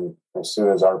 But then, as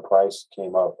soon as our price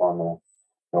came up on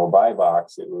the buy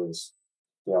box, it was,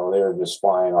 they were just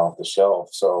flying off the shelf.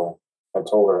 So I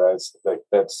told her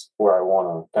that's where I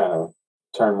want to kind of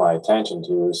turn my attention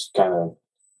to, is kind of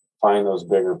find those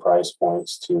bigger price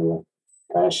points to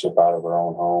kind of ship out of our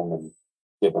own home and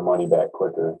get the money back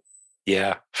quicker.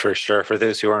 Yeah, for sure. For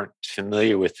those who aren't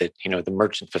familiar with it, the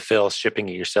merchant fulfill, shipping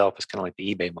it yourself is kind of like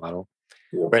the eBay model.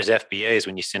 Yeah. Whereas FBA is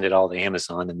when you send it all to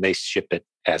Amazon and they ship it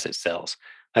as it sells.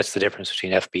 That's the difference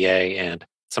between FBA and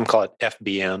some call it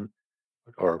FBM,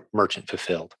 or merchant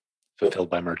fulfilled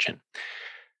by merchant.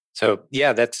 So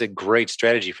yeah, that's a great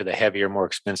strategy for the heavier, more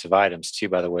expensive items too,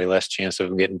 by the way. Less chance of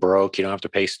them getting broke. You don't have to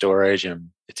pay storage and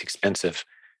it's expensive,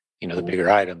 the bigger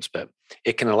items, but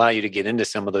it can allow you to get into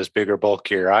some of those bigger,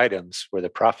 bulkier items where the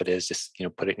profit is just,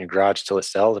 put it in your garage till it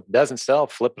sells. If it doesn't sell,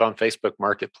 flip it on Facebook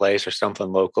Marketplace or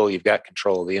something local. You've got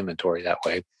control of the inventory that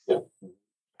way. Yeah.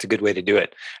 It's a good way to do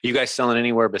it. Are you guys selling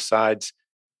anywhere besides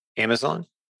Amazon?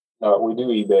 We do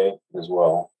eBay as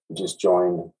well. We just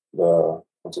joined the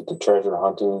treasure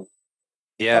hunting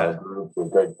group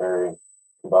with Greg Perry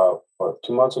about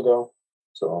 2 months ago.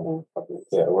 So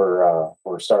yeah,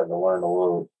 we're starting to learn a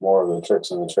little more of the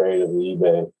tricks in the trade of the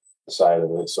eBay side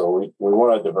of it. So we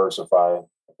want to diversify a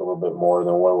little bit more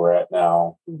than where we're at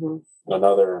now. Mm-hmm.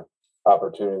 Another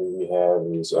opportunity we have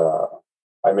is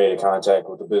I made a contact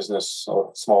with a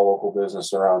small local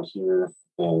business around here,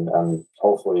 and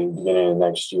hopefully beginning of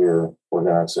next year we're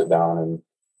going to sit down and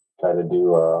try to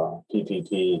do a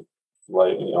PPP,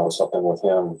 something with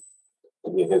him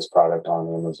to get his product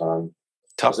on Amazon.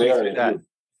 Talk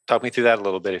me through that a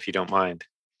little bit, if you don't mind,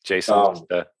 Jason.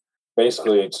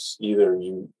 Basically, it's either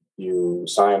you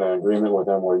sign an agreement with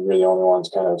him where you're the only ones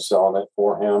kind of selling it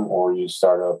for him, or you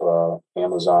start up a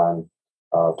Amazon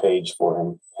page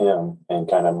for him and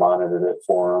kind of monitor it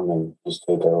for him and just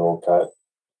take a little cut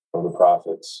of the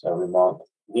profits every month.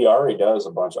 He already does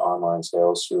a bunch of online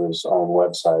sales through his own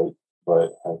website,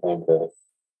 but I think that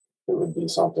it would be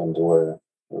something to where it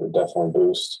would definitely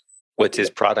boost. What's his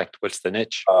product? What's the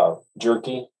niche?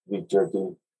 Jerky, beef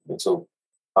jerky. It's a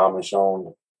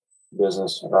Amish-owned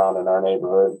business around in our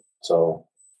neighborhood. So,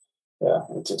 yeah,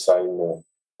 it's exciting to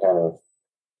kind of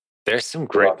There's some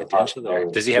great potential there.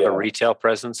 Does he have a retail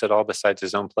presence at all besides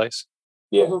his own place?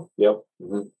 Yeah. Yep.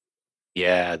 Mm-hmm.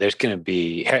 Yeah, there's going to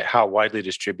be. How widely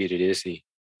distributed is he?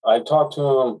 I talked to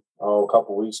him a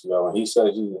couple weeks ago, and he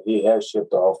said he has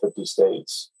shipped to all 50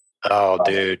 states. Oh,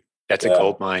 dude, that's a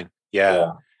gold mine.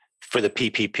 Yeah. For the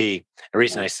PPP. The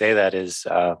reason I say that is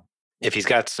if he's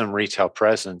got some retail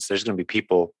presence, there's going to be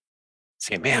people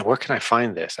saying, "Man, where can I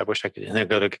find this? I wish I could." And then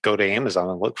go to Amazon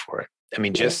and look for it. I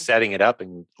mean, just setting it up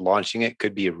and launching it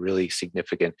could be a really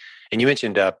significant. And you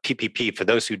mentioned PPP. For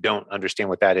those who don't understand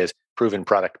what that is, Proven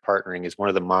Product Partnering is one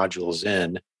of the modules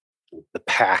in the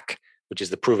PAC, which is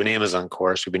the Proven Amazon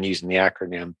course. We've been using the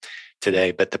acronym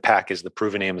today, but the PAC is the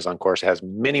Proven Amazon course. It has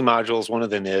many modules. One of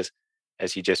them is,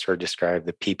 as you just heard described,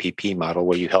 the PPP model,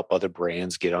 where you help other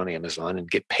brands get on Amazon and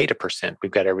get paid a percent.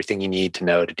 We've got everything you need to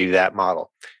know to do that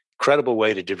model. Incredible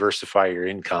way to diversify your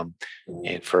income.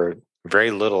 And for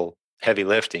very little heavy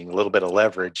lifting, a little bit of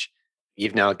leverage,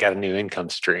 you've now got a new income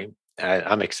stream.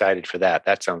 I'm excited for that.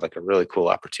 That sounds like a really cool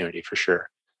opportunity for sure.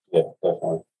 Yeah,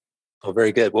 definitely. Well,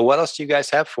 very good. Well, what else do you guys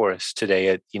have for us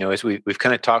today? As we've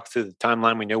kind of talked through the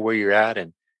timeline, we know where you're at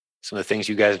and some of the things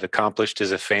you guys have accomplished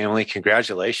as a family.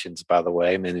 Congratulations, by the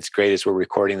way. I mean, it's great as we're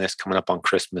recording this coming up on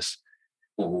Christmas.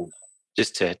 Mm-hmm.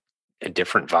 Just a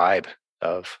different vibe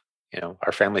of,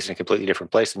 our family's in a completely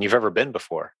different place than you've ever been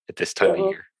before at this time of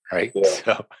year, right?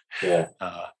 Yeah. So,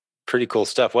 pretty cool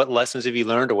stuff. What lessons have you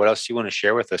learned, or what else do you want to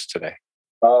share with us today?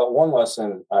 One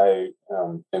lesson I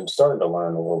am starting to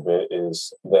learn a little bit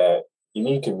is that you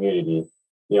need community.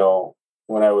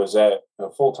 When I was at a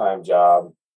full-time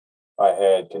job, I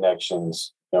had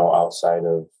connections, outside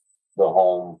of the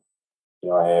home.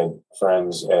 I had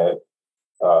friends at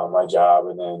my job,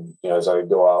 and then, as I would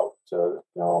go out to,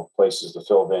 places to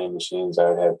fill vending machines, I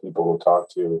would have people to talk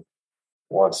to.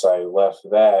 Once I left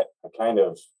that,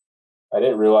 I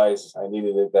didn't realize I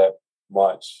needed it that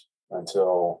much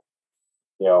until,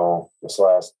 this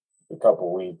last couple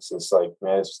of weeks. It's like,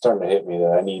 man, it's starting to hit me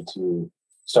that I need to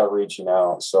start reaching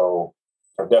out. So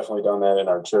I've definitely done that in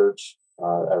our church.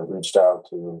 I've reached out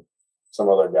to some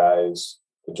other guys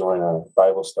to join a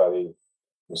Bible study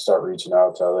and start reaching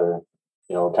out to other,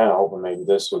 kind of hoping maybe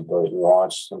this would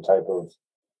launch some type of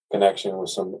connection with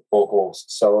some local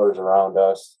sellers around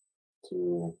us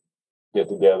to get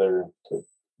together to,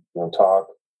 talk.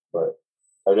 But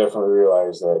I definitely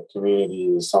realized that community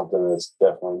is something that's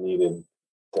definitely needed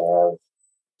to have.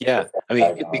 Yeah. I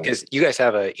mean, because you guys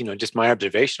have just my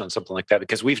observation on something like that,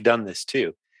 because we've done this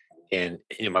too. And,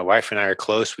 my wife and I are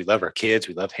close. We love our kids.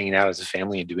 We love hanging out as a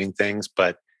family and doing things,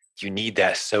 but you need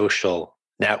that social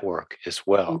network as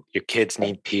well. Your kids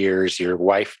need peers. Your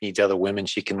wife needs other women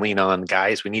she can lean on.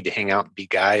 Guys, we need to hang out and be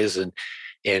guys. And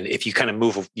if you kind of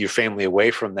move your family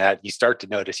away from that, you start to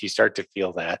notice, you start to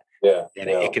feel that. Yeah. And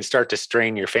it can start to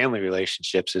strain your family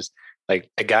relationships. Is like,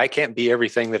 a guy can't be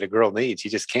everything that a girl needs. He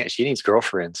just can't. She needs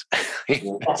girlfriends.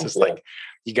 It's just like,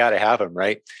 you got to have them,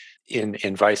 right?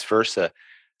 And vice versa.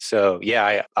 So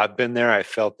yeah, I've been there. I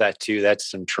felt that too. That's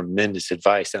some tremendous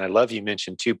advice. And I love you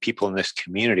mentioned too, people in this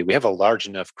community. We have a large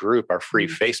enough group, our free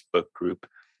Facebook group.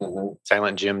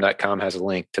 SilentJim.com has a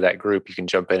link to that group. You can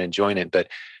jump in and join it. But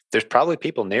there's probably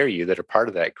people near you that are part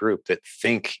of that group that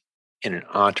think in an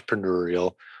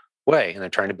entrepreneurial way, and they're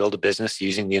trying to build a business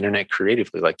using the internet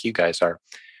creatively like you guys are.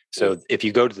 So if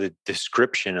you go to the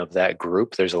description of that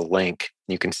group, there's a link.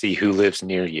 You can see who lives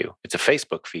near you. It's a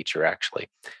Facebook feature, actually.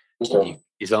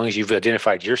 As long as you've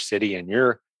identified your city and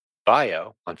your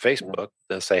bio on Facebook,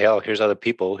 they'll say, "Oh, here's other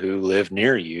people who live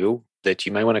near you that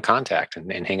you may want to contact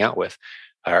and hang out with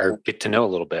or get to know a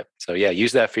little bit." So yeah,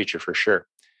 use that feature for sure.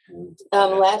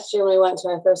 Last year when we went to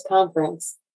our first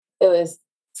conference, it was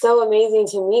so amazing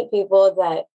to meet people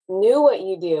that knew what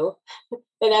you do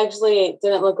and actually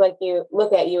didn't look at you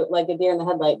like a deer in the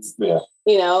headlights,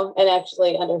 and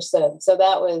actually understood. So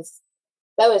that was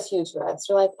huge for us.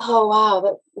 We're like, oh,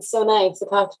 wow, that's so nice to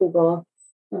talk to people.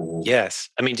 Yes.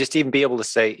 I mean, just to even be able to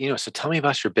say, so tell me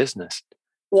about your business.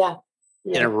 Yeah.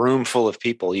 In a room full of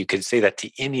people, you could say that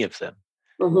to any of them.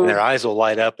 And their eyes will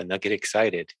light up and they'll get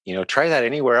excited. Try that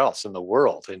anywhere else in the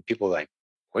world. And people are like,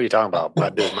 what are you talking about? My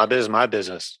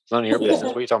business. It's none of your business.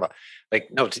 What are you talking about? Like,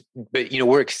 no, but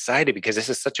we're excited because this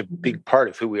is such a big part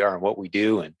of who we are and what we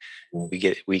do. And we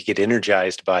get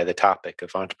energized by the topic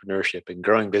of entrepreneurship and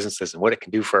growing businesses and what it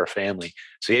can do for our family.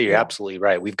 So yeah, you're absolutely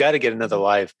right. We've got to get another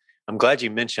live. I'm glad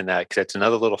you mentioned that, because it's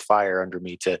another little fire under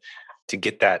me to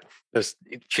get that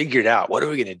figured out. What are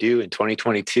we going to do in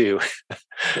 2022?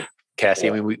 Cassie,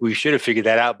 I mean, we should have figured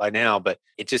that out by now, but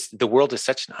the world is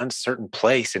such an uncertain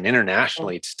place, and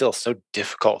internationally, it's still so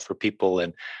difficult for people.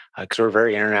 And because we're a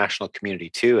very international community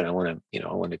too. And I want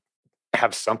to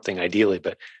have something ideally,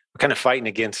 but we're kind of fighting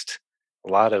against a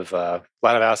lot of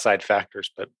outside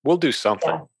factors, but we'll do something.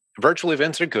 Yeah. Virtual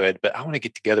events are good, but I want to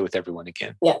get together with everyone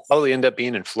again. Yes. Probably end up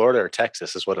being in Florida or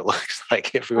Texas is what it looks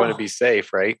like if we want to be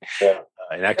safe, right? Yeah.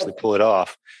 And actually pull it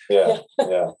off. Yeah.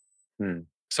 Yeah.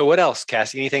 So what else,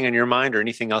 Cassie? Anything on your mind or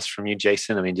anything else from you,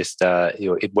 Jason? I mean, just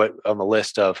what on the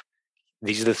list of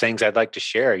these are the things I'd like to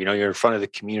share. You're in front of the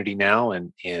community now,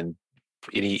 and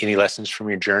any lessons from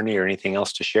your journey or anything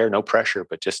else to share? No pressure,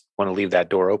 but just want to leave that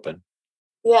door open.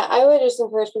 Yeah, I would just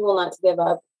encourage people not to give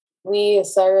up. We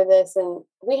started this and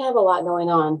we have a lot going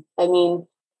on. I mean,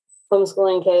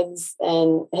 homeschooling kids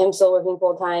and him still working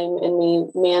full time, and we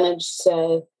managed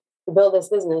to build this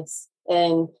business.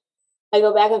 And I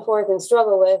go back and forth and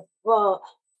struggle with, well,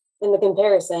 in the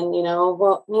comparison,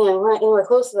 well, man, we're not anywhere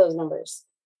close to those numbers,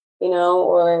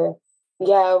 or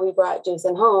yeah, we brought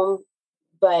Jason home,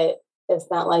 but it's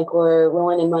not like we're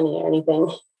rolling in money or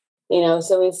anything,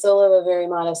 so we still live a very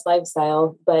modest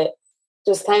lifestyle, but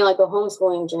just kind of like a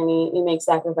homeschooling journey, you make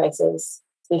sacrifices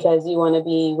because you want to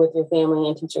be with your family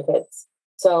and teach your kids.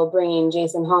 So bringing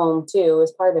Jason home too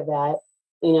is part of that.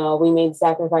 We made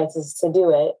sacrifices to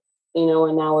do it,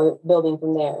 and now we're building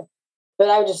from there. But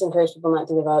I would just encourage people not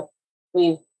to give up.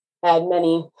 We've had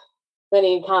many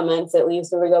comments, at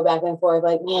least, where we go back and forth,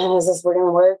 like, man, is this going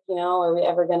to work? Are we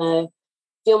ever going to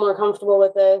feel more comfortable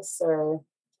with this? Or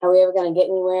are we ever going to get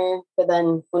anywhere? But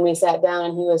then when we sat down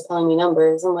and he was telling me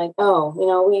numbers, I'm like, oh,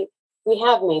 we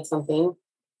have made something,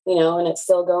 and it's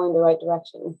still going the right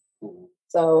direction.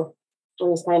 So we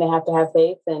just kind of have to have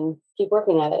faith and keep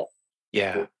working at it.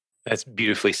 Yeah, that's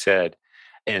beautifully said.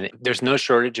 And there's no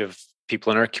shortage of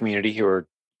people in our community who are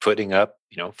putting up,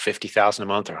 $50,000 a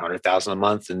month or $100,000 a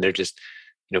month. And they're just,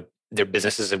 their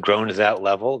businesses have grown to that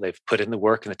level. They've put in the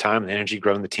work and the time and the energy,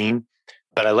 grown the team.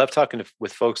 But I love talking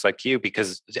with folks like you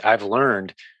because I've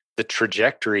learned the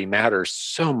trajectory matters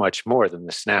so much more than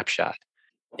the snapshot.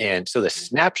 And so the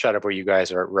snapshot of where you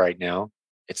guys are right now,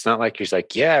 it's not like you're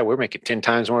like, yeah, we're making 10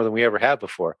 times more than we ever have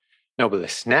before. No, but the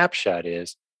snapshot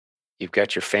is you've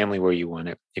got your family where you want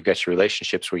it. You've got your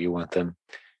relationships where you want them.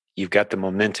 You've got the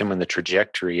momentum and the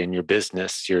trajectory in your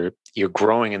business. You're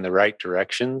growing in the right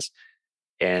directions.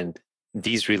 And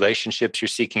these relationships you're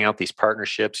seeking out, these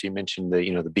partnerships, you mentioned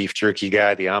the beef jerky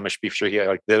guy, the Amish beef jerky guy,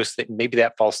 like those things, maybe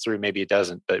that falls through, maybe it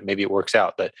doesn't, but maybe it works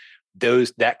out. But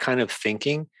that kind of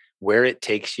thinking, where it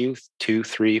takes you 2,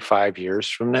 3, 5 years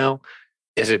from now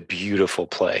is a beautiful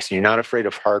place. And you're not afraid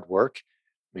of hard work.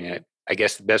 I mean, I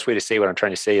guess the best way to say what I'm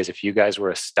trying to say is if you guys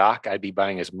were a stock, I'd be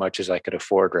buying as much as I could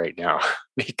afford right now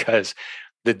because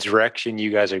the direction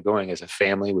you guys are going as a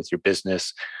family with your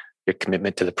business, your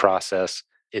commitment to the process,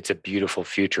 it's a beautiful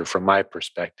future from my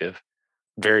perspective.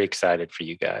 Very excited for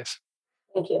you guys.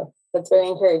 Thank you. That's very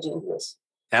encouraging. Yes.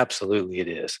 Absolutely it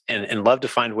is. And love to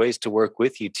find ways to work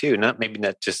with you too. Not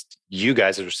just you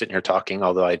guys that are sitting here talking,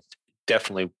 although I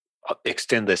definitely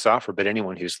extend this offer, but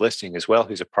anyone who's listening as well,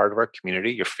 who's a part of our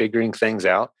community, you're figuring things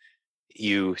out.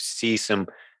 You see some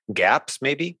gaps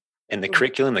maybe in the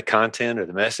curriculum, the content or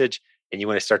the message, and you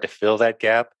want to start to fill that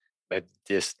gap, but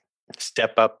just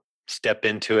step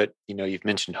into it. You've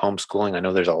mentioned homeschooling. I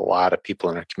know there's a lot of people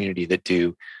in our community that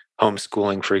do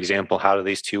homeschooling, for example. How do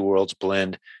these two worlds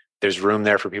blend? There's room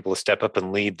there for people to step up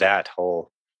and lead that whole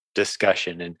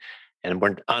discussion. And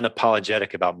we're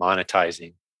unapologetic about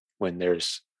monetizing when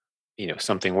there's,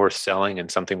 something worth selling and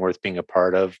something worth being a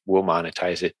part of. We'll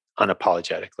monetize it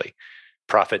unapologetically.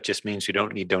 Profit just means we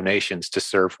don't need donations to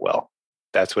serve well.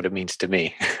 That's what it means to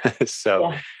me.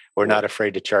 So we're not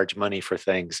afraid to charge money for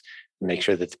things. Make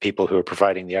sure that the people who are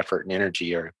providing the effort and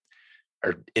energy are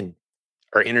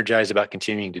energized about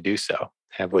continuing to do so,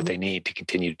 have what they need to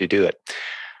continue to do it.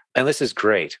 And this is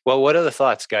great. Well, what other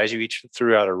thoughts, guys? You each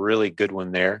threw out a really good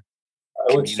one there.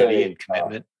 Community and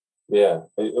commitment. I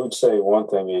would say one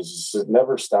thing is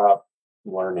never stop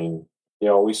learning.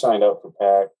 We signed up for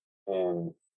PAC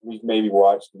and we've maybe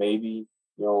watched 5%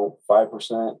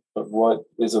 of what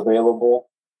is available.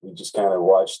 We just kind of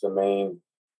watched the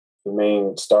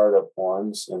main startup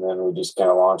ones, and then we just kind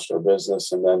of launched our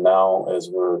business. And then now, as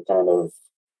we're kind of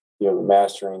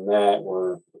mastering that,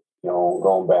 we're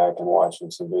going back and watching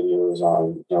some videos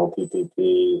on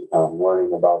PPP,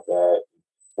 learning about that.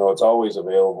 It's always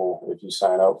available if you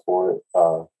sign up for it.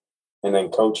 And then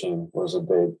coaching was a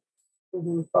big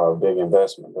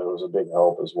investment. That was a big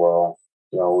help as well.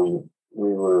 We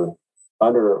were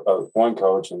under one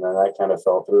coach, and then that kind of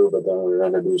fell through. But then we were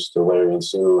introduced to Larry and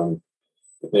Sue, and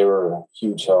they were a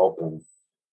huge help and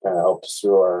kind of helped us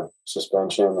through our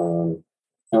suspension.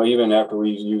 And even after we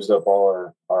used up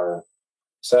all our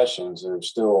sessions, they're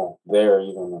still there.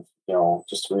 Even if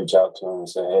just to reach out to them and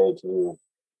say, hey, can you,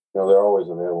 they're always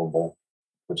available,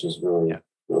 which is really,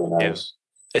 really nice. Yeah.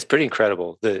 It's pretty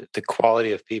incredible, the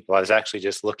quality of people. I was actually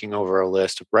just looking over a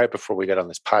list right before we got on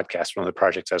this podcast. One of the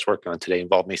projects I was working on today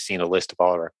involved me seeing a list of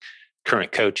all of our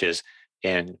current coaches,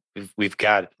 and we've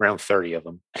got around 30 of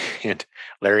them. And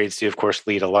Larry and Sue, of course,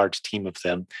 lead a large team of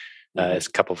them as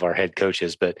a couple of our head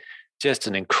coaches, but just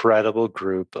an incredible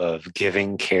group of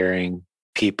giving, caring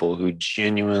people who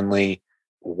genuinely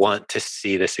want to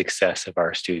see the success of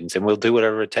our students, and we'll do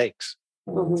whatever it takes.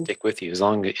 Stick with you as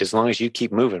long as you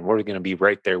keep moving. We're going to be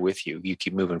right there with you. You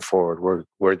keep moving forward.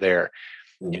 We're there,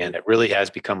 and it really has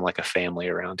become like a family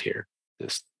around here.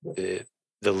 The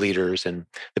leaders and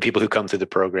the people who come through the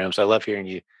programs. I love hearing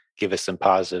you give us some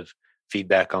positive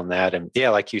feedback on that. And yeah,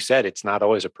 like you said, it's not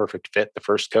always a perfect fit. The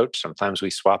first coach, sometimes we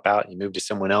swap out and you move to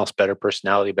someone else, better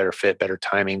personality, better fit, better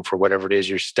timing for whatever it is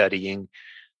you're studying.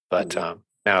 But now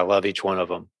I love each one of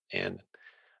them, and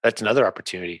that's another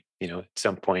opportunity. At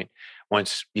some point,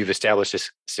 once you've established a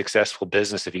successful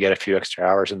business, if you get a few extra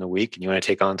hours in the week and you want to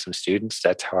take on some students,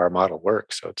 that's how our model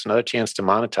works. So it's another chance to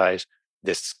monetize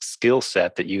this skill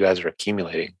set that you guys are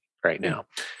accumulating right now.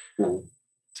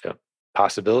 So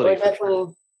possibility.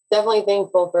 We're definitely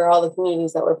thankful for all the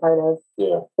communities that we're part of.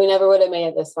 Yeah. We never would have made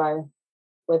it this far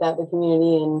without the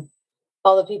community and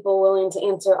all the people willing to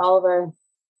answer all of our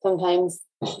sometimes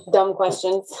dumb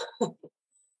questions.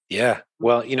 Yeah.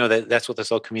 Well, that's what this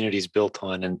whole community is built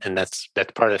on. And that's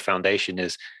part of the foundation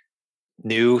is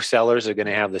new sellers are going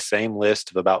to have the same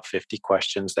list of about 50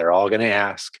 questions they're all going to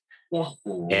ask. Yeah.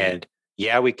 And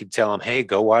we could tell them, hey,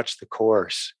 go watch the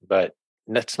course, but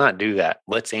let's not do that.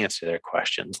 Let's answer their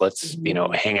questions. Let's,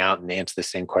 hang out and answer the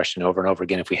same question over and over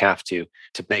again if we have to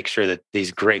make sure that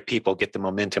these great people get the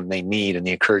momentum they need and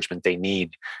the encouragement they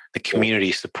need, the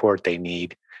community support they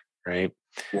need. Right.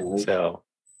 So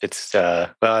it's, I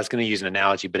was going to use an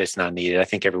analogy, but it's not needed. I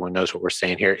think everyone knows what we're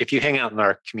saying here. If you hang out in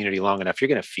our community long enough, you're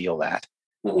going to feel that.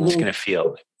 You're just going to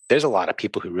feel there's a lot of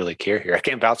people who really care here. I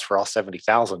can't vouch for all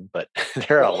 70,000, but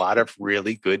there are a lot of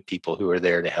really good people who are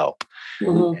there to help.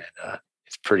 And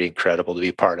it's pretty incredible to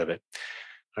be part of it.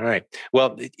 All right.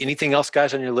 Well, anything else,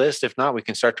 guys, on your list? If not, we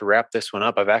can start to wrap this one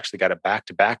up. I've actually got a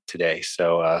back-to-back today,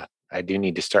 so I do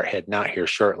need to start heading out here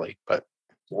shortly. But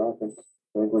I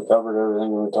think we covered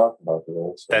everything we talked about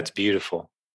today. So. That's beautiful.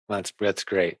 That's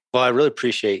great. Well, I really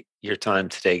appreciate your time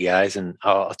today, guys. And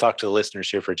I'll talk to the listeners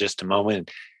here for just a moment.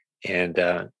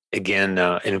 And again,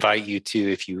 invite you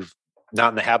to, if you've not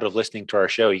in the habit of listening to our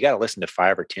show, you got to listen to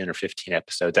 5 or 10 or 15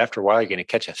 episodes. After a while, you're going to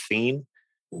catch a theme.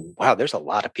 Wow, there's a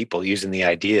lot of people using the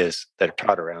ideas that are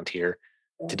taught around here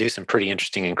to do some pretty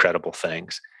interesting, incredible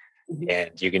things.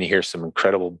 And you're going to hear some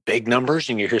incredible big numbers.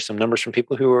 And you hear some numbers from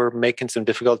people who are making some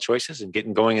difficult choices and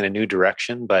getting going in a new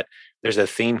direction. But there's a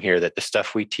theme here that the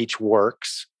stuff we teach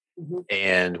works.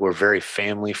 And we're very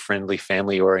family-friendly,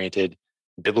 family-oriented,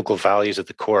 biblical values at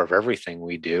the core of everything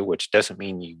we do, which doesn't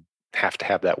mean you have to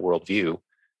have that worldview,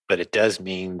 but it does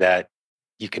mean that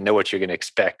you can know what you're going to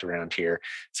expect around here.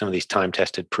 Some of these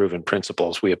time-tested, proven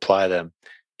principles, we apply them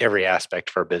every aspect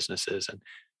of our businesses. And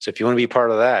so if you want to be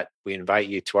part of that, we invite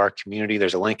you to our community.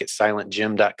 There's a link at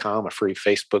silentgym.com, a free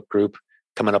Facebook group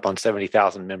coming up on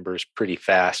 70,000 members pretty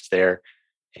fast there,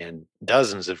 and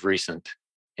dozens of recent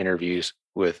interviews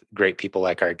with great people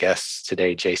like our guests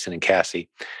today, Jason and Cassie.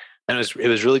 And it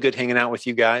was really good hanging out with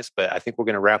you guys, but I think we're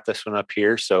going to wrap this one up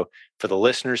here. So for the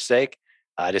listeners' sake,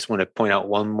 I just want to point out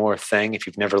one more thing. If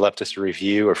you've never left us a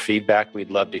review or feedback,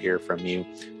 we'd love to hear from you.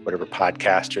 Whatever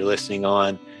podcast you're listening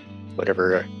on,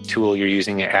 whatever tool you're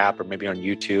using, an app, or maybe on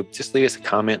YouTube, just leave us a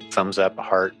comment, thumbs up, a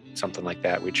heart, something like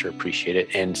that. We'd sure appreciate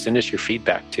it. And send us your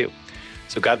feedback too.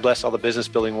 So God bless all the business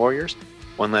building warriors.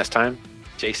 One last time,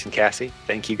 Jason, Cassie,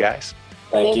 thank you guys.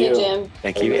 Thank you, Jim.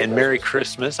 Thank you. And Merry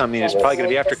Christmas. I mean, it's probably going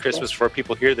to be after Christmas before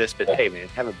people hear this, but hey, man,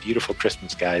 have a beautiful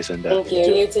Christmas, guys. And thank you.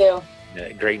 You too.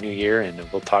 A great new year, and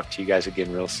we'll talk to you guys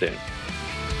again real soon.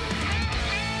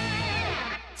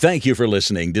 Thank you for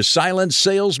listening to Silent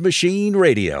Sales Machine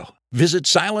Radio. Visit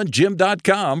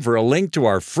silentgym.com for a link to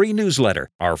our free newsletter,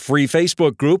 our free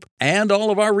Facebook group, and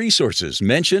all of our resources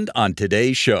mentioned on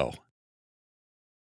today's show.